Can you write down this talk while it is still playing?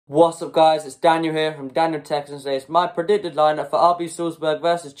What's up guys, it's Daniel here from Daniel Texans. It's my predicted lineup for RB Salzburg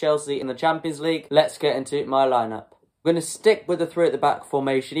versus Chelsea in the Champions League. Let's get into my lineup. I'm going to stick with the three at the back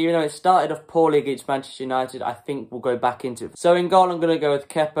formation. Even though it started off poorly against Manchester United, I think we'll go back into it. So in goal, I'm going to go with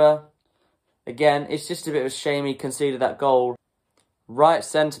Kepa. Again, it's just a bit of a shame he conceded that goal. Right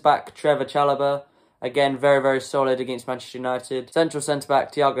centre-back, Trevor Chalobah. Again, very, very solid against Manchester United. Central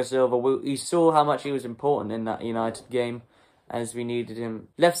centre-back, Thiago Silva. You saw how much he was important in that United game, as we needed him.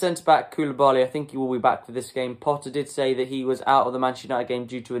 Left centre-back, Koulibaly. I think he will be back for this game. Potter did say that he was out of the Manchester United game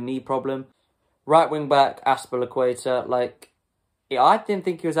due to a knee problem. Right wing-back, Azpilicueta. I didn't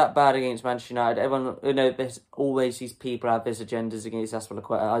think he was that bad against Manchester United. Everyone, there's always these people have these agendas against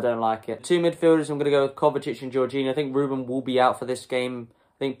Azpilicueta. I don't like it. Two midfielders, I'm going to go with Kovacic and Jorginho. I think Ruben will be out for this game.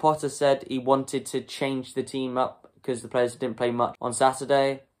 I think Potter said he wanted to change the team up because the players didn't play much on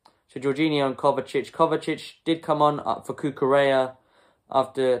Saturday. So Jorginho and Kovacic. Kovacic did come on up for Cucurella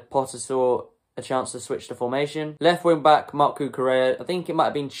after Potter saw a chance to switch the formation. Left wing back, Marc Cucurella. I think it might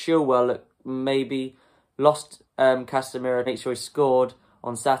have been Chilwell that maybe lost Casemiro. Make sure he scored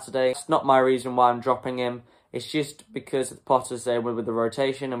on Saturday. It's not my reason why I'm dropping him. It's just because Potter's there with the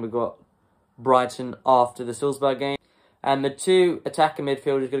rotation and we've got Brighton after the Salzburg game. And the two attacking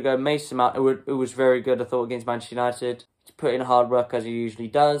midfielders going to go Mason Mount, who was very good, I thought, against Manchester United. He's put in hard work as he usually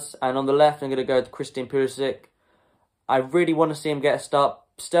does. And on the left, I'm going to go with Christian Pulisic. I really want to see him get a start.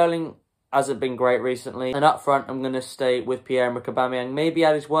 Sterling hasn't been great recently. And up front, I'm going to stay with Pierre-Emerick Aubameyang. Maybe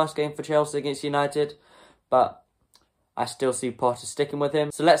had his worst game for Chelsea against United, but I still see Potter sticking with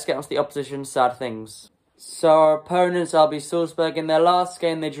him. So let's get on to the opposition side of things. So our opponents, RB Salzburg, in their last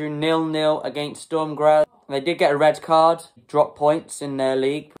game, they drew 0-0 against Sturm Graz. They did get a red card, drop points in their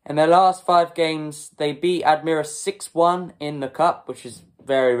league. In their last 5 games, they beat Admira 6-1 in the cup, which is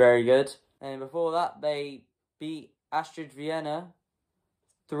very, very good. And before that, they beat Astrid Vienna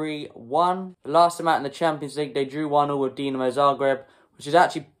 3-1. The last time out in the Champions League, they drew 1-0 with Dinamo Zagreb, which has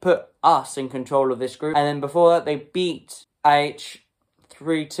actually put us in control of this group. And then before that, they beat AH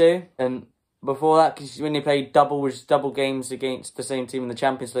 3-2. And before that, because when they played double games against the same team in the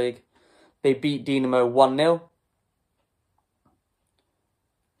Champions League, they beat Dinamo 1-0.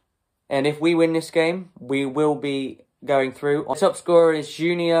 And if we win this game, we will be going through. Our top scorer is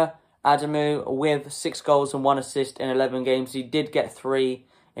Junior Adamu with 6 goals and 1 assist in 11 games. He did get 3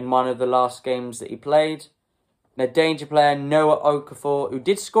 in one of the last games that he played. The danger player, Noah Okafor, who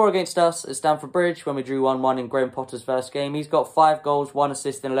did score against us at Stamford Bridge when we drew 1-1 in Graham Potter's first game. He's got 5 goals, 1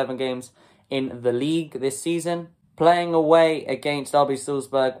 assist in 11 games in the league this season. Playing away against RB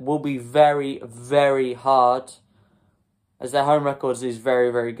Salzburg will be very, very hard, as their home record is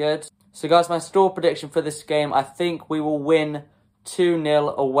very, very good. So guys, my score prediction for this game, I think we will win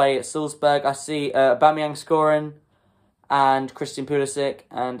 2-0 away at Salzburg. I see Aubameyang scoring and Christian Pulisic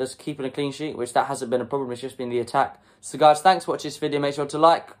and us keeping a clean sheet, which that hasn't been a problem, it's just been the attack. So guys, thanks for watching this video. Make sure to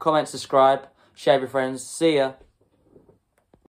like, comment, subscribe, share with your friends. See ya.